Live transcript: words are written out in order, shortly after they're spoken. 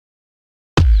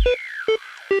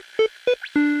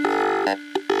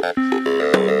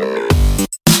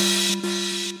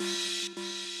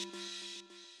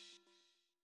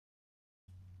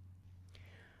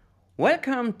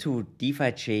Welcome to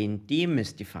DeFiChain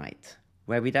Demystified,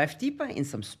 where we dive deeper in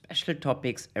some special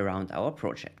topics around our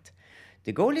project.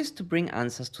 The goal is to bring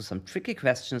answers to some tricky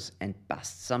questions and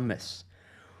bust some myths.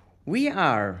 We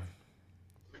are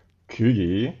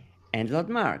Kügi, and Lord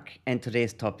Mark, and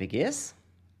today's topic is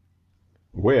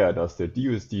where does the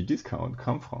DUSD discount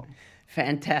come from?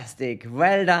 fantastic.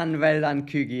 Well done,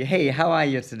 Kügi. Hey, how are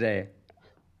you today?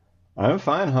 I'm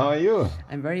fine, how are you?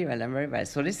 I'm very well.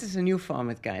 So this is a new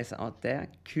format, guys, out there.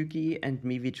 Kügi and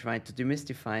me, we try to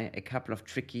demystify a couple of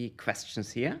tricky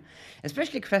questions here,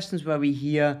 especially questions where we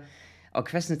hear, or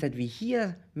questions that we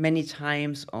hear many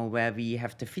times, or where we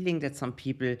have the feeling that some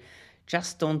people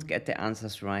just don't get the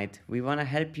answers right. We want to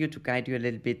help you to guide you a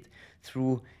little bit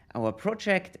through our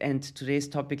project, and today's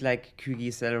topic, like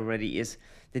Kügi said already, is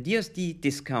the DUSD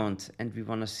discount, and we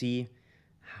want to see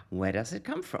where does it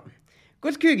come from.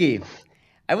 Good, Kügi.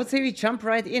 I would say we jump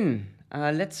right in.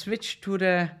 Let's switch to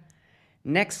the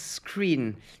next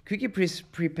screen. Kügi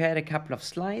prepared a couple of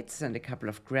slides and a couple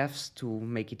of graphs to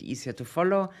make it easier to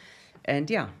follow. And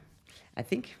yeah, I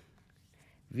think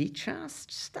we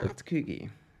just start, Kügi.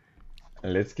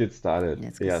 Let's get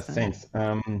started. Thanks.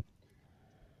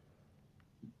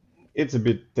 It's a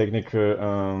bit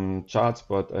technical charts,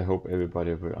 but I hope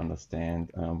everybody will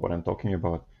understand what I'm talking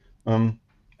about.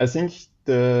 I think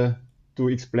to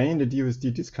explain the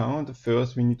DUSD discount,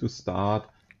 first we need to start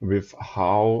with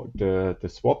how the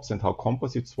swaps and how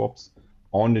composite swaps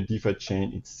on the DeFi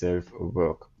chain itself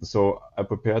work. So I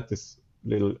prepared this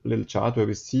little chart where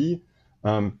we see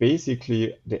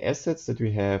basically the assets that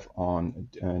we have on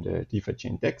the DeFi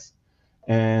chain DEX,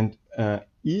 and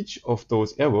each of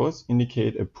those arrows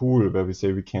indicate a pool where we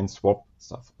say we can swap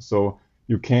stuff. So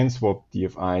you can swap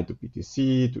DFI to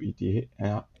BTC, to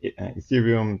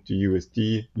Ethereum, to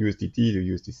USD, USDT to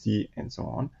USDC, and so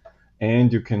on.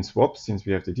 And you can swap, since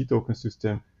we have the D token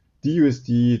system,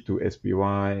 DUSD to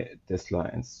SPY,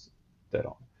 Tesla, and that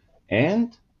on.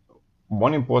 And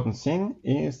one important thing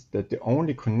is that the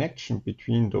only connection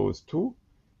between those two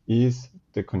is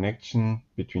the connection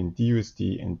between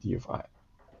DUSD and DFI.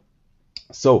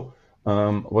 So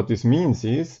what this means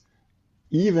is,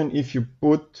 even if you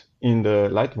put in the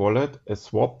Light wallet a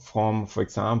swap from, for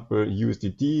example,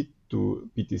 USDT to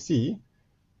BTC,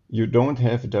 you don't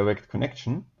have a direct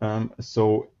connection.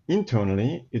 So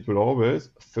internally, it will always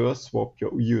first swap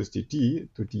your USDT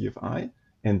to DFI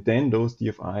and then those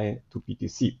DFI to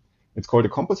BTC. It's called a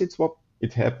composite swap.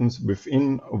 It happens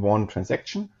within one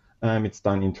transaction. It's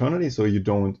done internally, so you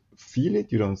don't feel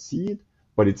it, you don't see it,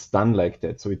 but it's done like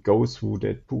that. So it goes through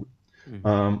that pool.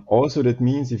 Also, that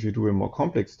means if you do a more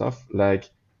complex stuff, like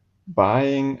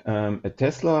buying a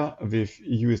Tesla with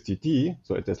USDT,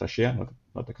 so a Tesla share,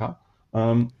 not a car,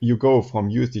 you go from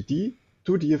USDT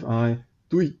to DFI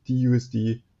to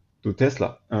DUSD to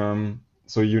Tesla.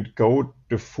 So you go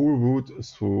the full route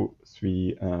through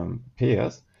three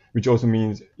pairs, which also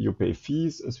means you pay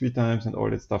fees 3 times and all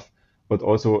that stuff. But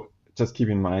also just keep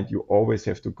in mind, you always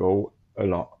have to go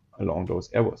along those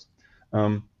arrows.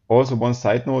 Also, one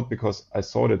side note, because I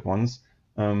saw that once,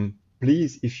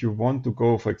 please, if you want to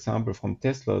go, for example, from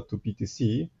Tesla to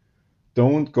BTC,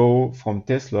 don't go from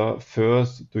Tesla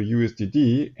first to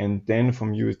USDT and then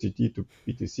from USDT to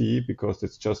BTC, because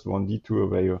it's just one detour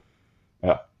where you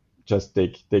just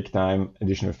take time,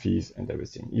 additional fees and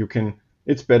everything.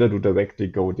 It's better to directly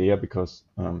go there because,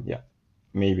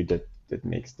 maybe that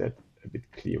makes that a bit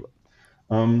clearer.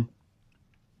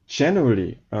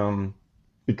 Generally,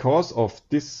 because of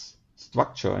this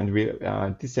structure and we are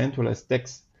decentralized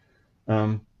DEX,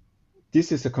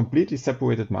 this is a completely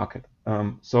separated market.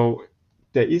 So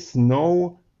there is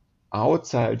no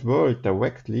outside world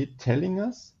directly telling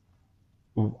us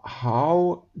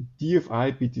how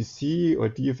DFI BTC or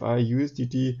DFI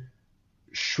USDT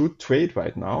should trade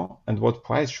right now and what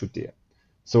price should there.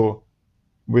 So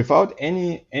without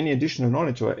any additional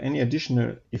knowledge or any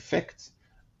additional effects,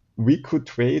 we could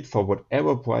trade for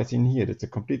whatever price in here. That's a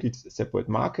completely separate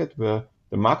market where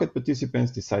the market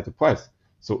participants decide the price.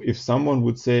 So if someone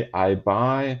would say, I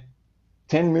buy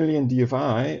 10 million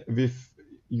DFI with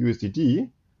USDT,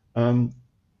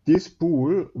 this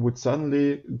pool would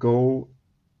suddenly go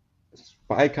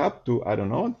spike up to, I don't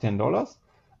know, $10.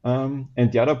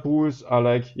 And the other pools are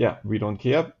like, yeah, we don't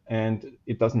care. And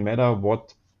it doesn't matter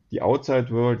what the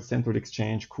outside world, central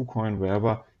exchange, KuCoin,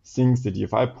 wherever, thinks the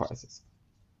DFI prices.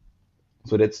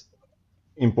 So that's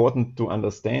important to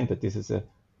understand that this is a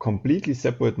completely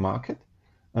separate market.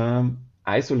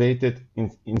 isolated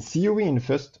in theory, in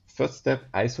first step,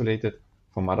 isolated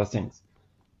from other things.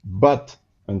 But,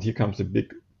 and here comes a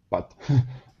big but,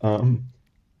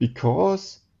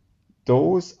 because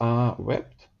those are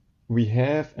webbed, we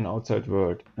have an outside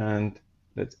world, and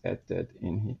let's add that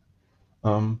in here.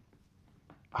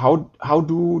 How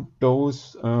do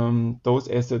those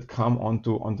assets come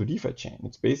onto DeFiChain?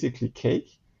 It's basically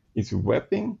Cake. It's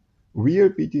webbing real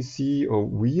BTC or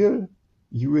real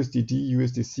USDD,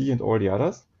 USDC, and all the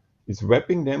others. It's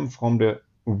webbing them from the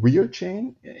real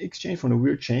chain exchange, from the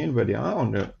real chain where they are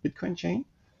on the Bitcoin chain.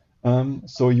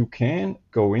 So you can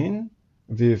go in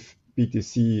with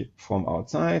BTC from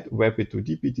outside, web it to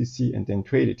DBTC, and then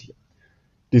trade it here.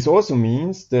 This also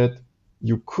means that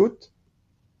you could,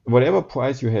 whatever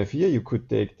price you have here, you could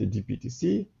take the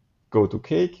DBTC, go to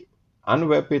Cake,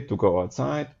 unwrap it to go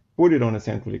outside, put it on a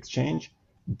central exchange.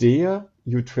 There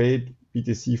you trade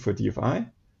BTC for DFI,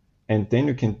 and then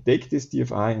you can take this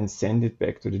DFI and send it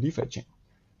back to the DeFi chain.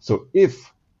 So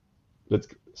if, let's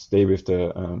stay with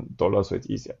the dollar so it's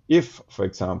easier. If, for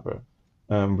example,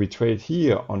 we trade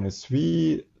here on a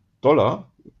 $3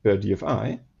 per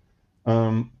DFI,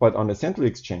 but on a central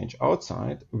exchange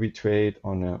outside, we trade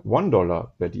on a $1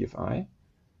 per DFI,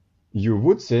 you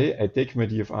would say, I take my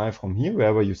DFI from here,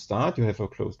 wherever you start, you have a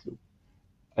closed loop.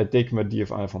 I take my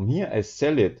DFI from here, I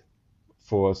sell it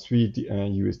for 3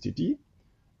 USDD,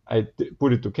 I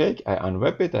put it to Cake, I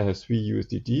unwrap it, I have 3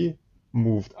 USDD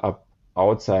moved up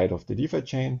outside of the DeFi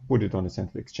chain, put it on a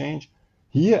central exchange.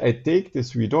 Here I take the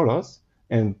 $3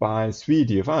 and buy 3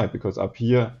 DFI, because up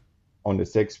here on the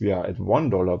SEX we are at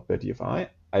 $1 per DFI.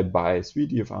 I buy 3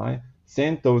 DFI,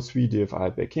 send those 3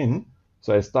 DFI back in.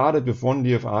 So I started with 1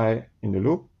 DFI in the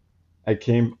loop. I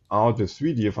came out with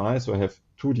 3 DFI, so I have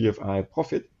 2 DFI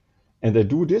profit. And I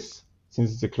do this,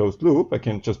 since it's a closed loop, I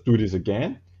can just do this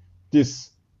again. This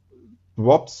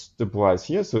drops the price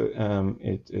here, so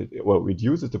it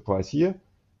reduces the price here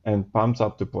and bumps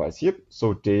up the price here,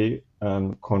 so they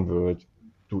convert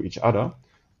to each other.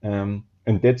 And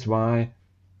that's why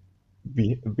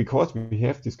because we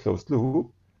have this closed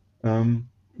loop,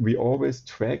 we always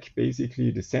track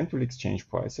basically the central exchange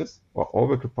prices or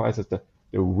Oracle prices, the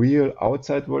real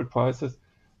outside world prices,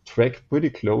 track pretty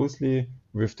closely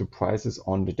with the prices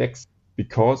on the DEX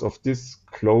because of this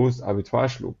closed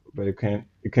arbitrage loop. But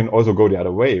you can also go the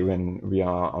other way when we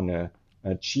are on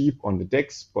a cheap on the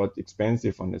DEX but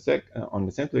expensive on the on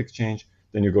the central exchange.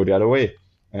 Then you go the other way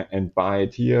and buy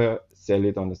it here, sell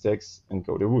it on the SEX, and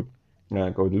go the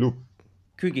loop.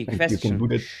 Kugi,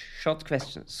 question, short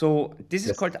question. So this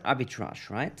is called arbitrage,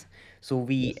 right? So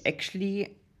we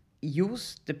actually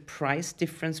use the price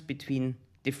difference between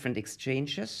different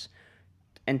exchanges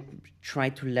and try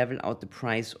to level out the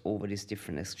price over these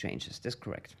different exchanges. That's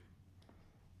correct?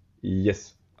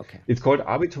 Yes. Okay. It's called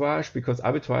arbitrage because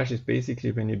arbitrage is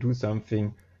basically when you do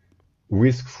something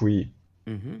risk-free.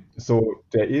 Mm-hmm. So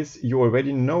you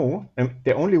already know, and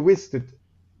the only risk that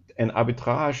an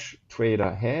arbitrage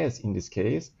trader has in this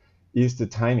case is the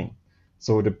timing.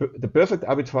 So the perfect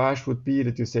arbitrage would be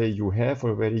that you say you have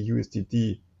already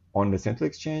USDD on the central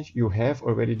exchange, you have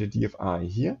already the DFI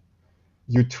here,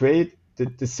 you trade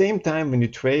the same time when you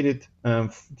traded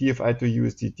DFI to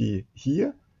USDD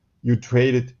here, you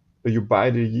buy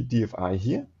the DFI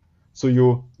here. So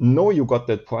you know you got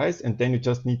that price, and then you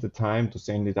just need the time to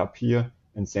send it up here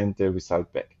and send the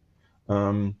result back.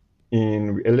 In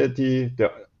reality,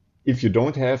 if you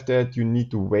don't have that, you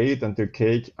need to wait until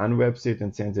Cake unwraps it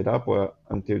and sends it up, or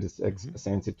until the SEX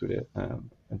sends it to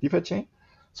the DeFi chain.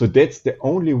 So that's the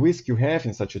only risk you have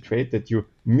in such a trade, that you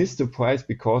miss the price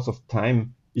because of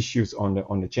time issues on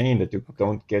the chain, that you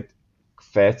don't get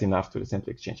fast enough to the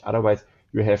central exchange. Otherwise,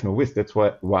 you have no risk. That's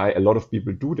why a lot of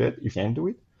people do that, if you can do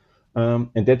it.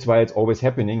 And that's why it's always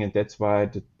happening, and that's why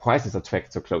the prices are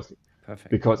tracked so closely.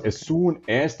 Perfect. Because as soon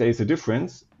as there is a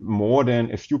difference, more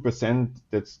than a few percent,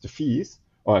 that's the fees,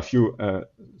 or a few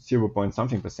 0.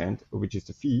 something percent, which is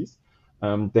the fees,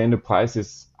 then the price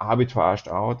is arbitraged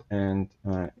out, and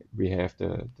we have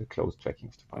the close tracking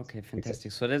of the price. Okay, fantastic.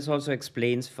 Exactly. So that also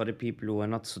explains for the people who are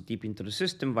not so deep into the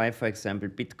system why, for example,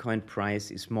 Bitcoin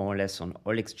price is more or less on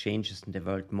all exchanges in the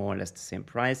world, more or less the same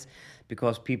price,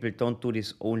 because people don't do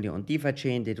this only on DeFi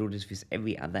chain, they do this with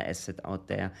every other asset out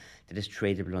there that is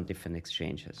tradable on different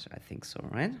exchanges. I think so,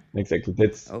 right? Exactly.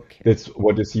 That's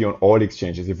what you see on all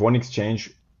exchanges. If one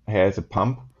exchange has a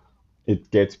pump,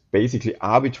 it gets basically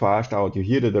arbitraged out. You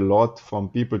hear that a lot from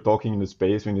people talking in the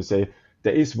space when you say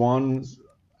there is one,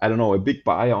 I don't know, a big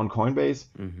buyer on Coinbase,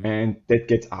 and that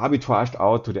gets arbitraged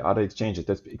out to the other exchanges.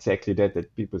 That's exactly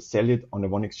that people sell it on the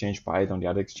one exchange, buy it on the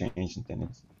other exchange, and then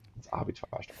it's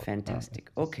arbitraged out. Fantastic.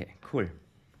 Okay, cool.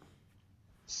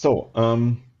 So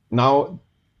now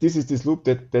this is this loop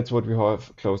that's what we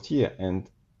have closed here. And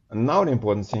now the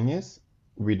important thing is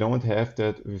we don't have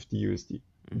that with DUSD.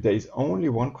 There is only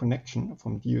one connection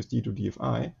from DUSD to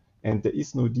DFI, and there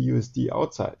is no DUSD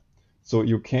outside. So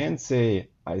you can't say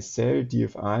I sell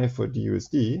DFI for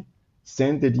DUSD,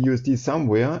 send the DUSD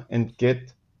somewhere and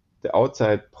get the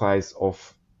outside price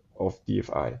of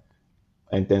DFI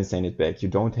and then send it back. You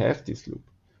don't have this loop.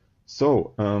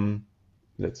 So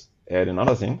let's add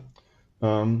another thing.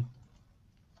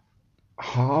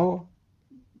 How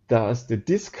does the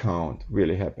discount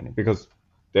really happen? Because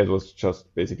that was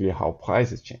just basically how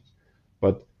prices change.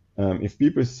 But if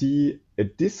people see a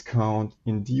discount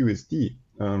in DUSD,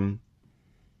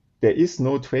 there is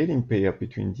no trading pair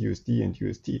between DUSD and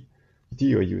USD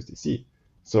or USDC.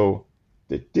 So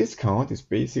the discount is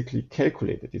basically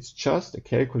calculated. It's just a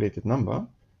calculated number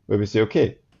where we say,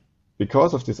 okay,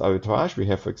 because of this arbitrage, we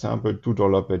have, for example,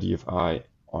 $2 per DFI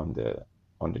on the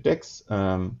DEX,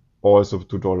 also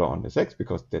 $2 on the SEX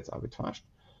because that's arbitrage.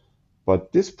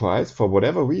 But this price, for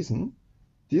whatever reason,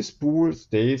 this pool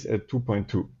stays at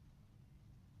 2.2.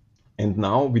 And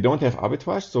now we don't have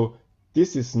arbitrage, so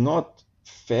this is not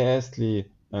fastly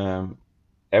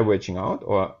averaging out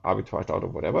or arbitraged out or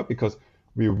whatever, because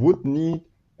we would need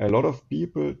a lot of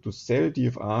people to sell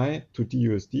DFI to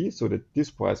DUSD so that this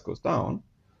price goes down.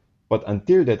 But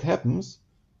until that happens,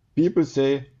 people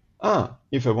say,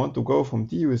 if I want to go from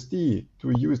DUSD to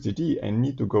USDT, I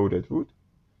need to go that route.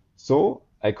 So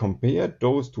I compare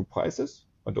those two prices,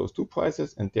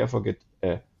 and therefore get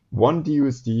 1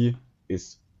 DUSD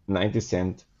is 90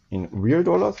 cents in real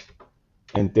dollars,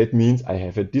 and that means I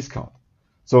have a discount.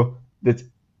 So that's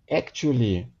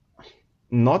actually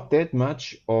not that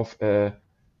much of a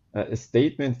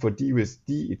statement for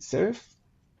DUSD itself,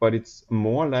 but it's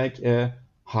more like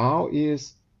how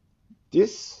is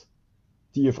this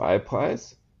DFI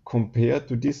price compared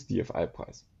to this DFI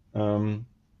price? And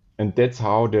that's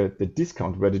how the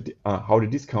discount, how the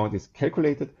discount is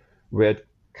calculated, where it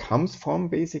comes from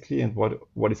basically, and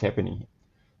what is happening here.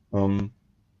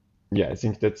 Yeah, I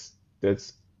think that's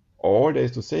all there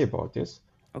is to say about this.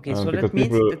 Okay, so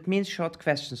that means short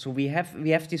question. So we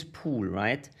have this pool,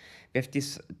 right? We have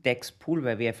this DEX pool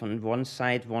where we have on one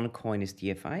side one coin is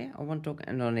DFI or one token,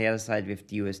 and on the other side we have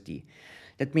DUSD.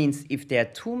 That means if there are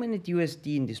too many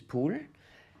DUSD in this pool,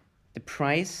 the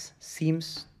USD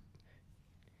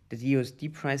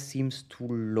price seems too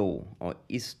low, or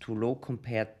is too low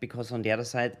compared, because on the other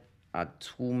side are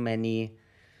too many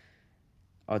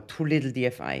or too little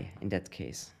DFI in that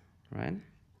case, right?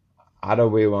 Other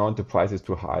way around, the price is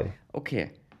too high.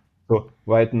 Okay. So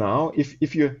right now,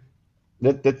 if you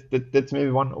that's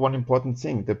maybe one important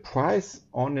thing. The price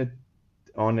on a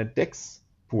DEX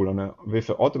pool with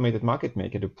an automated market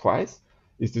maker, the price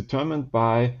is determined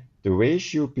by the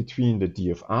ratio between the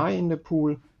DFI in the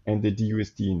pool and the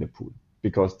DUSD in the pool,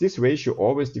 because this ratio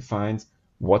always defines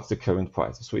what's the current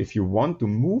price. So if you want to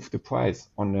move the price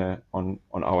on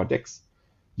our DEX,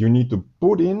 you need to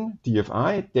put in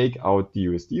DFI, take out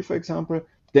DUSD, for example,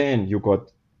 then you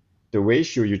got the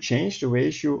ratio, you change the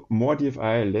ratio, more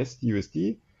DFI, less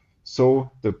DUSD,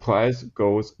 so the price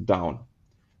goes down.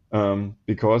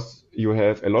 Because you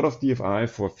have a lot of DFI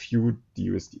for few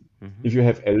DUSD. If you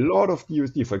have a lot of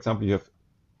DUSD, for example, you have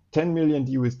 10 million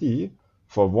DUSD,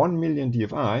 for 1 million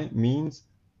DFI means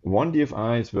 1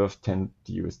 DFI is worth 10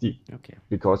 DUSD. Okay.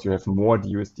 Because you have more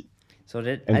DUSD. So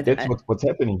that's what's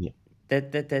happening here.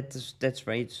 That's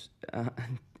very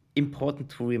important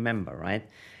to remember, right?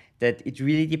 That it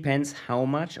really depends how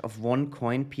much of one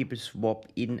coin people swap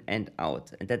in and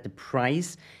out, and that the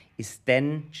price is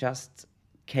then just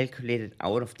calculated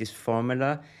out of this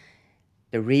formula,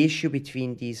 the ratio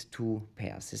between these two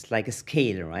pairs. It's like a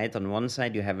scale, right? On one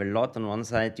side you have a lot, on one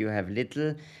side you have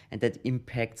little, and that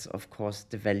impacts, of course,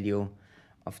 the value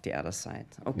of the other side.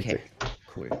 Okay, exactly.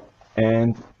 Cool.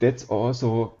 And that's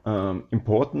also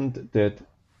important, that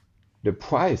the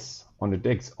price on the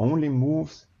DEX only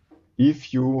moves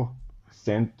if you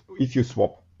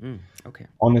swap. Okay.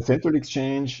 On a central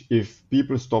exchange, if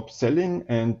people stop selling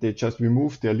and they just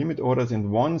remove their limit orders and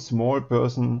one small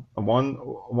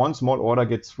order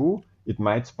gets through, it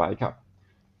might spike up.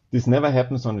 This never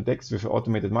happens on the DEX with an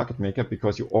automated market maker,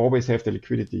 because you always have the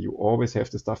liquidity, you always have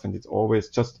the stuff, and it's always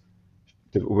just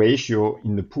the ratio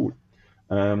in the pool.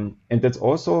 And that's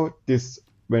also this,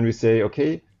 when we say,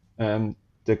 okay,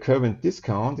 the current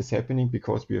discount is happening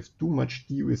because we have too much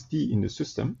DUSD in the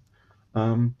system.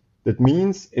 That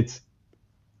means it's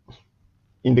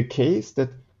in the case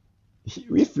that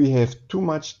if we have too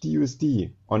much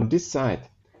DUSD on this side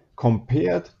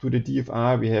compared to the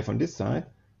DFI we have on this side,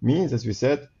 means, as we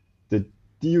said, the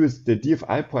the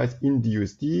DFI price in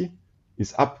DUSD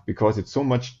is up because it's so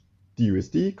much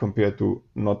DUSD compared to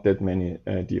not that many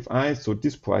DFIs. So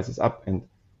this price is up, and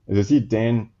as you see,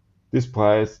 then this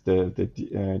price, the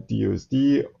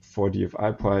DUSD for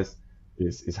DFI price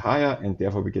is higher, and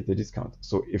therefore we get the discount.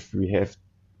 So if we have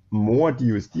more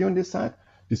DUSD on this side,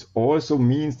 this also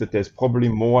means that there's probably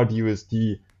more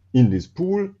DUSD in this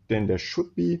pool than there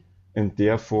should be, and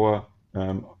therefore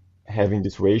having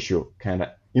this ratio kind of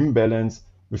imbalance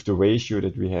with the ratio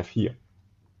that we have here.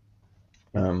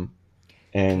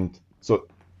 And so,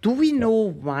 do we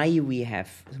know why we have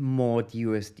more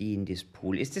DUSD in this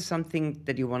pool? Is this something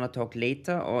that you want to talk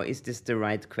later, or is this the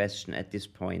right question at this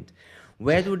point?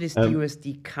 Where do this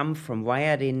DUSD come from? Why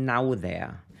are they now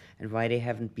there, and why they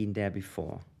haven't been there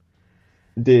before?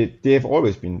 They have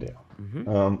always been there,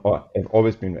 or have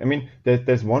always been there. I mean,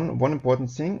 there's one important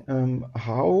thing.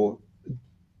 How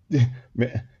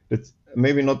let's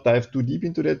maybe not dive too deep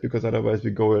into that, because otherwise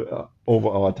we go over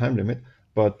our time limit.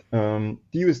 But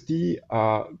DUSD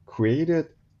are created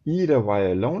either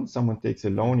via a loan. Someone takes a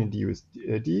loan in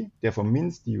DUSD, therefore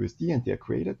mints DUSD, and they are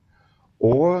created.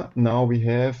 Or now we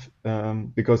have,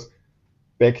 because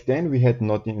back then we had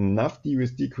not enough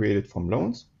DUSD created from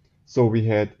loans. So we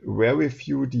had very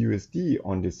few DUSD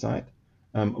on this side,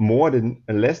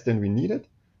 less than we needed.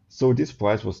 So this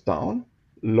price was down,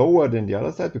 lower than the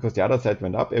other side, because the other side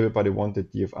went up. Everybody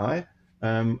wanted DFI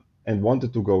and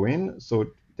wanted to go in.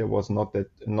 So there was not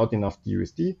enough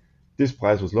DUSD. This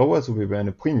price was lower, so we were in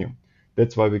a premium.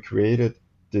 That's why we created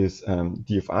this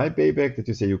DFI payback, that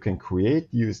you say you can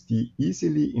create DUSD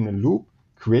easily in a loop,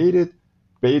 create it,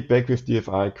 pay it back with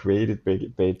DFI, create it,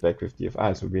 pay it back with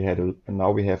DFI. So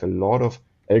now we have a lot of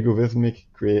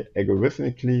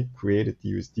algorithmically created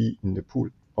DUSD in the pool,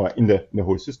 or in the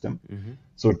whole system.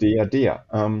 So they are there.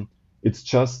 It's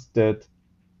just that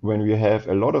when we have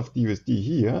a lot of DUSD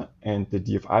here and the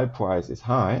DFI price is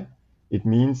high, it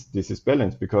means this is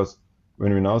balanced, because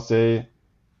when we now say,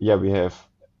 yeah, we have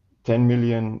 10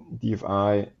 million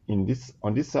DFI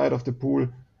on this side of the pool,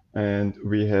 and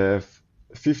we have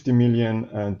 50 million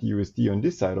DUSD on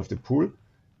this side of the pool,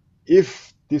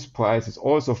 if this price is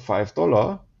also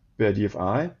 $5 per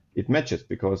DFI, it matches,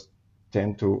 because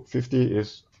 10 to 50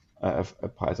 is a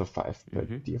price of 5 per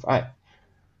DFI.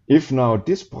 If now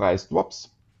this price drops,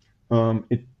 and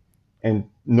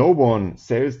no one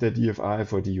sells the DFI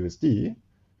for DUSD,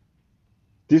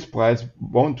 this price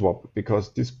won't drop,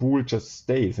 because this pool just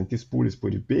stays, and this pool is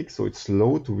pretty big, so it's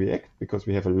slow to react, because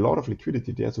we have a lot of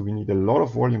liquidity there, so we need a lot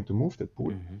of volume to move that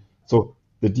pool. So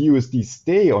the DUSD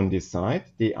stay on this side,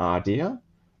 they are there.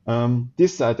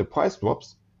 This side the price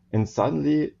drops, and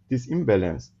suddenly this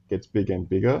imbalance gets bigger and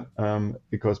bigger,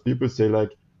 because people say,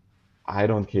 like, I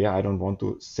don't care, I don't want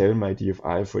to sell my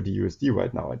DFI for DUSD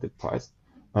right now at that price.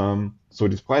 So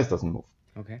this price doesn't move.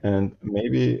 Okay. And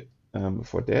maybe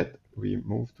for that we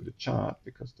move to the chart,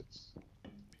 because that's,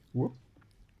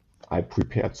 I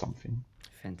prepared something.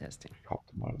 Fantastic. Ich habe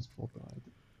mal was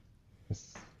vorbereitet.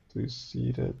 Do you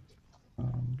see that?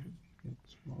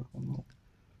 Let's one more.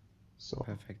 So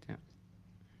perfect. Yeah.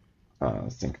 I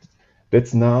think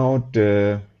that's now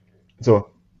so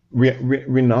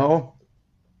we now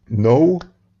know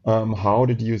how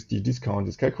the DUSD discount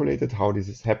is calculated, how this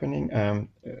is happening,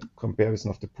 comparison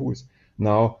of the pools.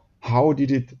 Now, where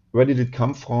did it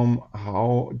come from?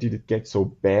 How did it get so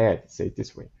bad? Say it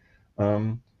this way.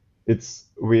 In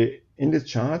this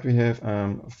chart we have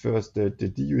first the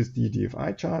DUSD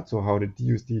DFI chart, so how the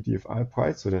DUSD DFI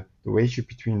price, so the ratio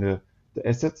between the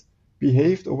assets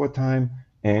behaved over time,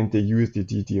 and the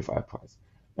USDT DFI price.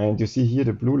 And you see here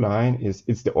the blue line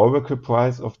it's the Oracle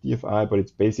price of DFI, but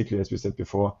it's basically, as we said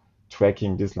before,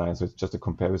 tracking this line. So it's just a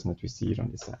comparison that we see it on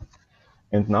this side.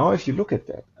 And now if you look at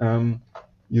that,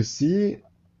 you see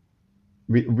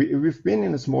we've been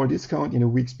in a small discount in the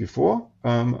weeks before,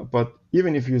 but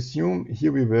even if you assume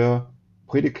here we were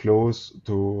pretty close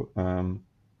to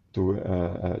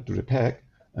the peg,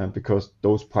 because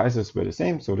those prices were the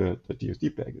same, so the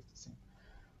DUSD peg is the same.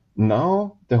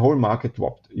 Now the whole market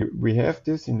dropped. We have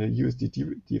this in the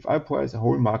USD DFI price, the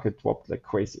whole market dropped like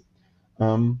crazy.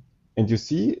 And you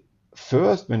see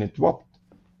first when it dropped,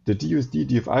 the DUSD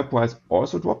DFI price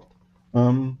also dropped.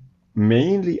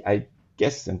 Mainly, I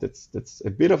guess, and that's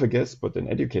a bit of a guess, but an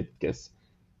educated guess,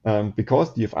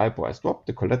 because DFI price dropped,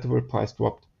 the collateral price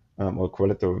dropped, or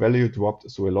collateral value dropped.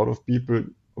 So a lot of people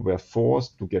were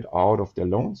forced to get out of their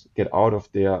loans, get out of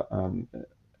their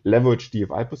leveraged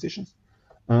DFI positions.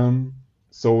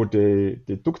 So they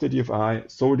took the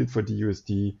DFI, sold it for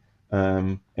DUSD,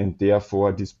 and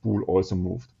therefore this pool also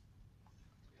moved.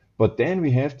 But then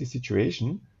we have the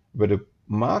situation where the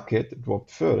market dropped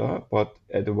further, but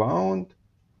at around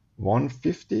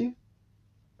 150,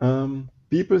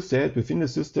 people said within the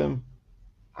system,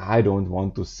 I don't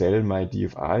want to sell my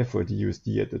DFI for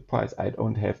DUSD at that price. I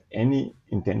don't have any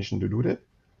intention to do that.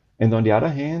 And on the other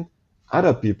hand,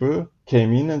 other people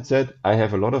came in and said, I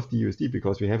have a lot of DUSD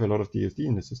because we have a lot of DUSD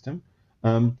in the system.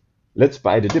 Let's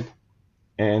buy the dip.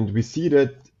 And we see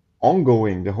that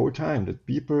ongoing the whole time, that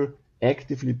people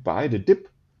actively buy the dip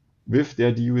with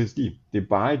their DUSD. They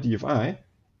buy DFI.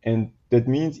 And that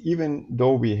means even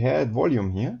though we had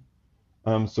volume here,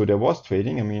 so there was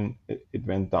trading, I mean, it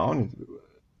went down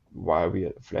while we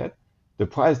had flat. The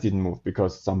price didn't move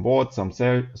because some bought, some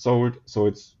sold. So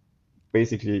it's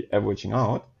basically averaging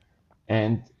out.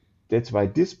 And that's why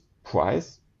this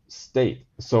price stayed.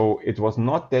 So it was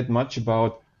not that much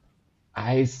about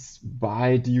I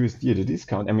buy DUSD at a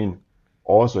discount. I mean,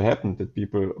 also happened that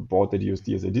people bought the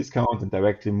DUSD as a discount and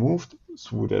directly moved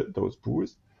through those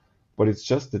pools. But it's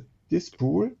just that this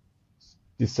pool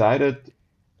decided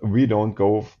we don't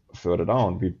go further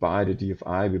down. We buy the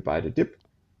DFI, we buy the dip.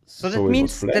 So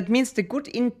that means the good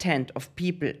intent of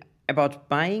people about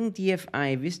buying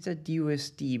DFI with the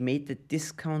DUSD made the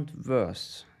discount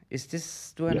worse.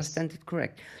 Do I understand it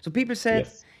correct? So people said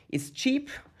it's cheap,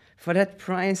 for that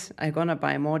price I'm gonna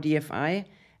buy more DFI,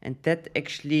 and that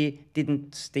actually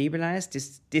didn't stabilize,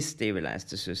 this destabilized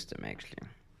the system actually.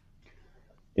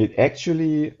 It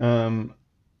actually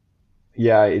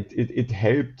it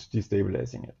helped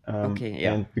destabilizing it.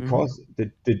 And because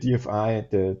the DFI,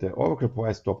 the Oracle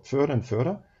price dropped further and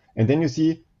further, and then you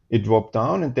see it dropped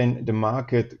down, and then the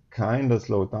market kind of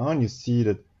slowed down. You see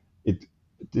that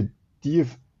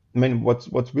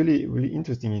what's really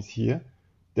interesting is here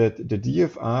that the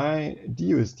DFI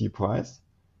DUSD price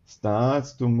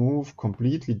starts to move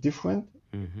completely different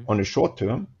on a short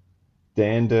term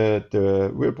than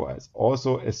the real price.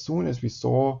 Also, as soon as we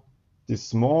saw this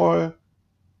small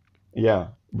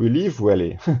relief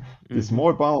rally, the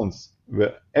small bounce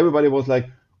where everybody was like,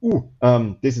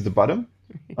 this is the bottom.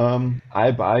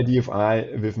 I buy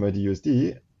DFI with my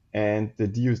DUSD, and the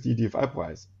DUSD DFI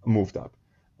price moved up.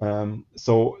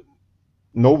 So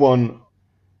no one,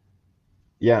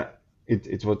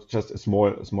 it was just a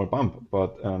small bump,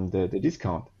 but the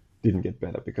discount didn't get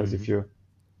better because if you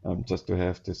just to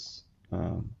have this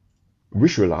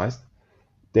visualized,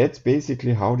 that's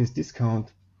basically how this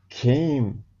discount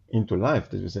came into life.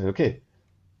 That we say, okay,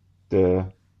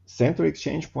 the central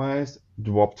exchange price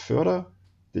dropped further,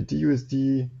 the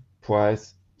DUSD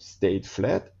price stayed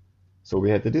flat, so we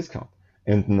had the discount.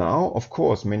 And now, of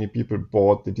course, many people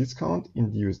bought the discount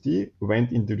in DUSD,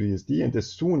 went into DUSD, and as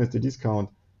soon as the discount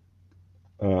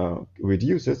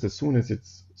reduces, as soon as it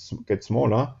gets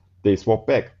smaller, they swap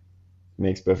back.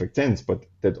 Makes perfect sense, but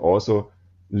that also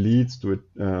leads to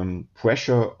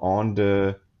pressure on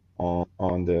the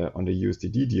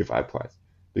USDD DFI price,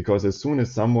 because as soon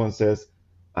as someone says,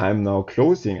 I'm now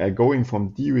going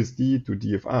from DUSD to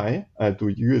DFI to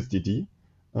USDD,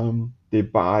 they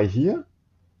buy here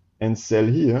and sell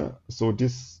here, so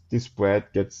this spread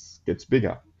gets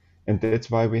bigger, and that's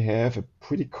why we have a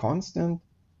pretty constant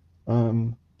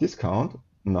discount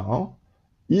now,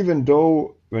 even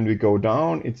though when we go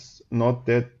down it's not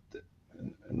that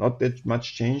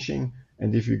much changing,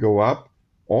 and if we go up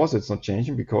also it's not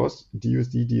changing because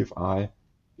DUSD DFI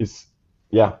is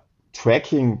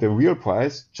tracking the real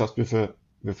price just with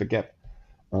a gap,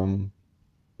 and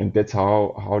that's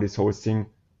how this whole thing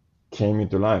came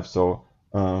into life. So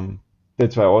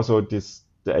that's why also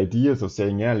the ideas of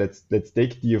saying let's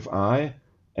take DFI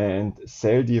and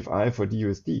sell DFI for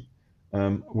DUSD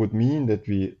would mean that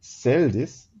we sell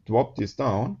this, drop this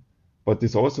down, but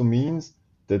this also means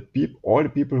that all the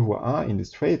people who are in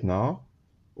this trade now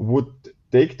would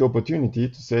take the opportunity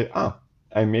to say,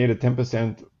 I made a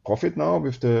 10% profit now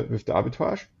with the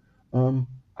arbitrage.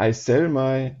 I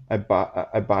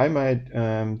buy my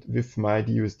with my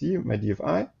DUSD, my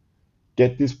DFI,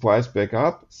 get this price back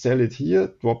up, sell it here,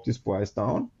 drop this price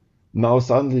down. Now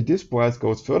suddenly this price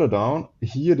goes further down.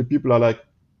 Here the people are like,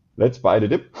 let's buy the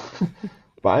dip,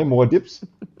 buy more dips,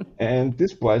 and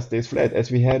this price stays flat,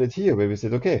 as we had it here, where we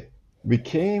said, okay,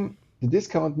 the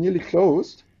discount nearly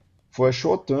closed for a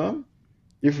short term.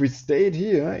 If we stayed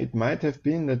here, it might have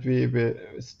been that we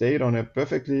stayed on a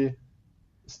perfectly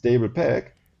stable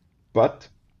peg, but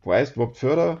price dropped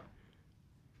further,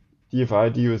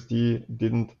 DFI, DUSD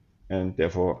didn't, and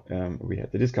therefore we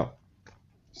had the discount.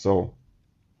 So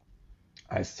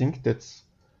I think that's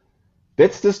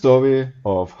that's the story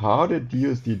of how the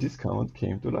DUSD discount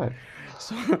came to life.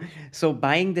 So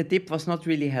buying the dip was not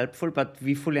really helpful, but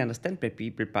we fully understand why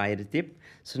people buy the dip.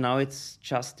 So now it's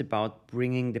just about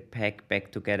bringing the peg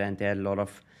back together, and there are a lot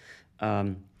of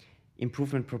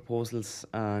improvement proposals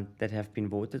that have been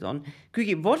voted on.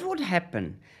 Kuki, what would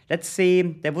happen? Let's say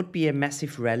there would be a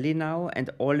massive rally now, and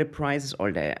all the prices,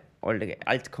 all the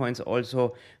altcoins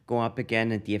also go up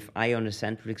again, and DFI on the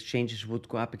central exchanges would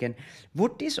go up again.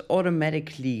 Would this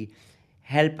automatically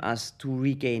help us to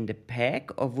regain the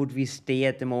peg, or would we stay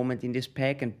at the moment in this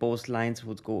peg and both lines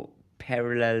would go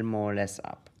parallel more or less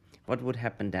up? What would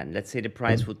happen then? Let's say the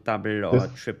price would double or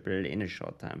triple in a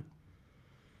short time.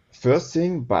 First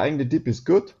thing, buying the dip is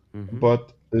good,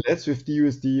 but less with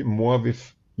DUSD, more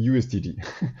with USDD.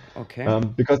 Okay.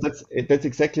 Because that's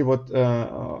exactly what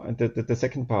the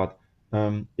second part.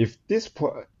 If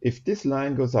this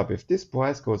line goes up, if this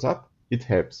price goes up, it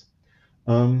helps.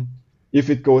 If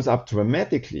it goes up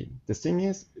dramatically, the thing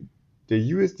is,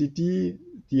 the USDD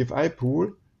DFI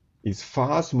pool is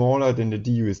far smaller than the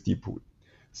DUSD pool.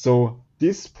 So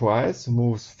this price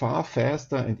moves far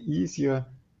faster and easier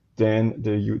than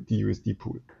the DUSD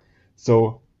pool.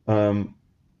 So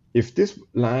if this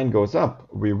line goes up,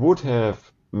 we would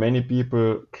have many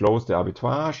people close the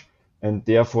arbitrage, and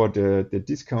therefore the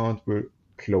discount will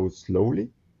close slowly,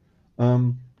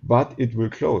 but it will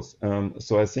close.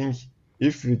 So I think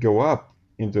if we go up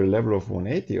into the level of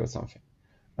 180 or something,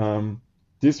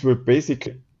 this will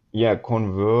basically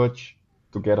converge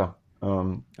together,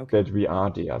 that we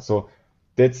are there. So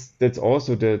that's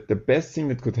also the best thing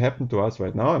that could happen to us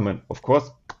right now. I mean, of course,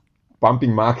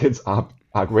 bumping markets are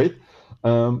great,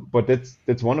 but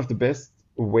that's one of the best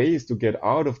ways to get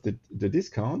out of the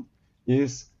discount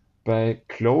is by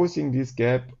closing this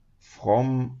gap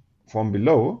from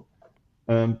below,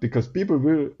 because people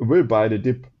will buy the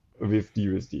dip with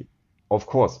DUSD, of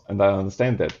course, and I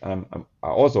understand that. I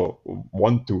also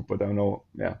want to, but I know,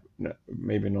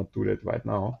 maybe not do that right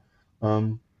now.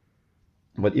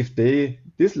 But if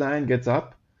this line gets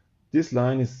up, this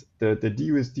line is the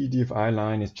DUSD DFI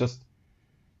line is just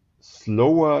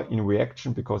slower in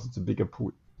reaction because it's a bigger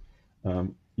pool,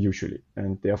 usually,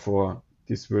 and therefore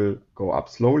this will go up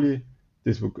slowly.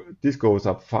 This goes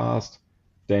up fast,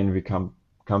 then we come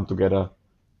together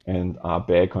and are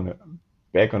back on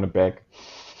the back.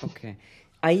 Okay,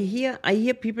 I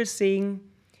hear people saying,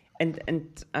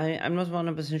 and I'm not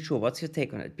 100% sure. What's your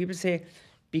take on it? People say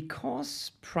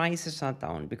because prices are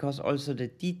down, because also the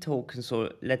D token,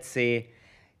 so let's say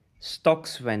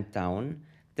stocks went down,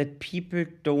 that people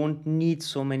don't need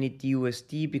so many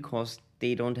DUSD because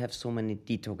they don't have so many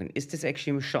D token. Is this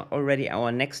actually already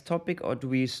our next topic, or do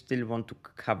we still want to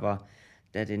cover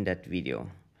that in that video?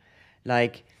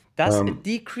 Like, does a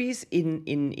decrease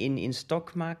in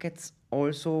stock markets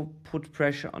also put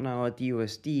pressure on our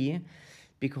DUSD?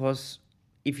 Because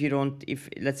if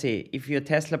let's say if your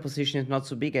Tesla position is not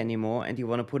so big anymore and you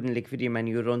want to put in liquidity money,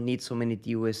 you don't need so many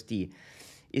DUSD.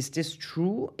 Is this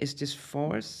true? Is this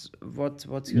false? What's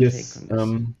your take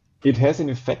on this? It has an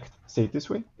effect. Say it this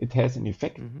way: it has an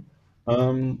effect,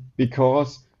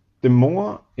 because the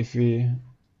more, if we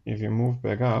move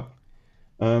back up,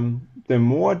 the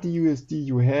more DUSD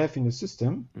you have in the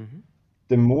system,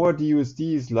 the more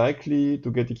DUSD is likely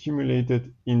to get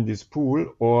accumulated in this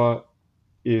pool or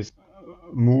is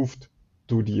moved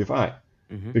to DFI.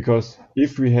 Because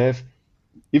if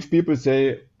people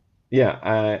say,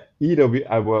 either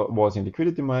I was in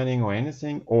liquidity mining or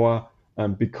anything, or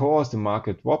because the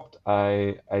market dropped,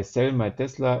 I sell my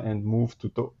Tesla and move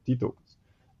to D tokens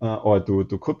or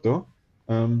to crypto,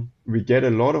 we get a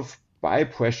lot of buy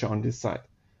pressure on this side.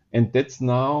 And that's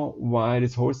now why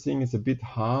this whole thing is a bit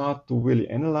hard to really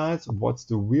analyze what's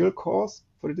the real cause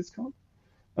for the discount.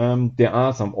 There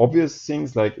are some obvious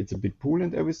things like it's a big pool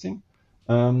and everything.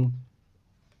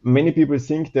 Many people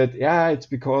think that it's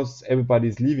because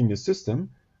everybody's leaving the system,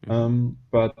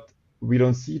 but we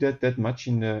don't see that much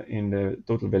in the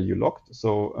total value locked.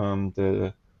 So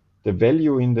the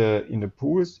value in the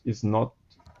pools is not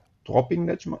dropping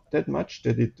that much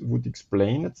that it would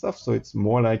explain that stuff. So it's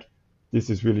more like this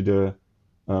is really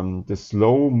the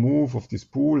slow move of this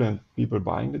pool and people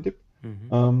buying the dip.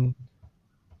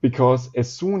 Because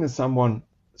as soon as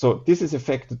so this is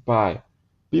affected by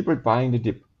people buying the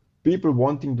dip, people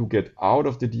wanting to get out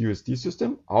of the DUSD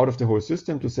system, out of the whole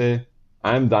system, to say,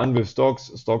 I'm done with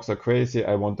stocks are crazy,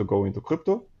 I want to go into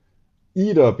crypto,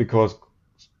 either because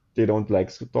they don't like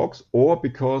stocks or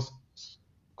because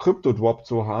crypto dropped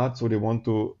so hard, so they want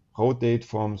to rotate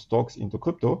from stocks into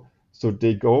crypto, so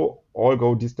they all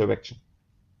go this direction.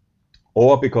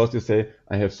 Or because they say,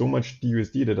 I have so much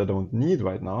DUSD that I don't need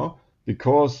right now,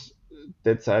 because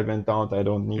that side went down. I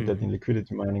don't need that in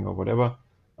liquidity mining or whatever.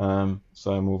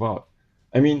 So I move out.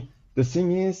 I mean, the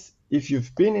thing is, if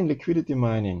you've been in liquidity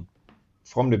mining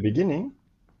from the beginning,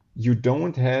 you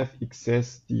don't have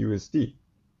excess DUSD.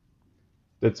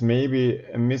 That's maybe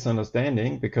a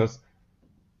misunderstanding, because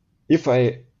if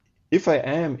I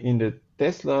am in the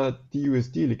Tesla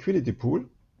DUSD liquidity pool,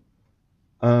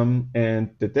 and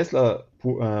the Tesla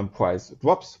price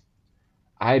drops,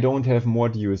 I don't have more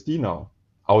DUSD now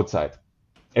outside.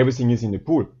 Everything is in the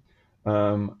pool.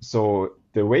 So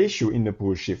the ratio in the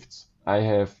pool shifts. I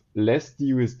have less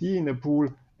DUSD in the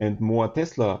pool and more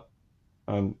Tesla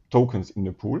tokens in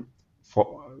the pool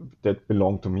that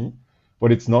belong to me.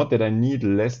 But it's not that I need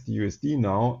less DUSD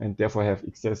now and therefore have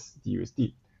excess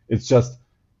DUSD. It's just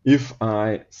if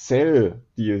I sell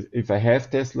if I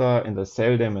have Tesla and I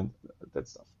sell them and that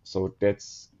stuff. So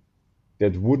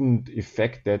that wouldn't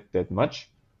affect that much.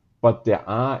 But there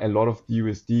are a lot of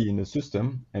DUSD in the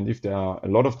system, and if there are a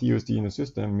lot of DUSD in the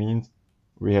system, means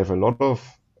we have a lot of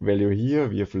value here,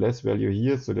 we have less value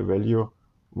here, so the value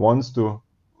wants to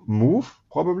move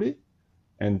probably,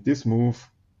 and this move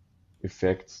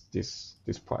affects this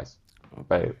price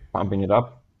by pumping it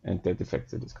up, and that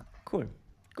affects the discount. Cool,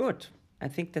 good. I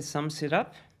think that sums it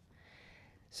up.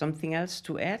 Something else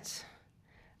to add?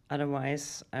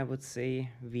 Otherwise, I would say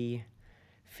we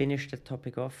finish the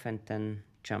topic off and then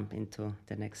jump into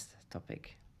the next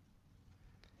topic.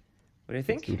 What do you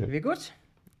think? We're good?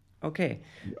 Okay.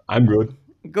 I'm good.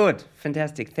 Good,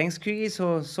 fantastic. Thanks, Krigi.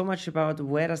 So much about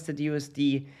where does the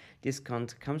DUSD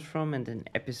discount comes from, and in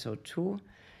episode 2,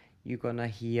 you're gonna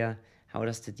hear how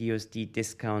does the DUSD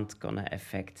discount gonna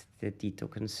affect the D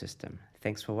token system.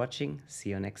 Thanks for watching. See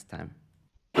you next time.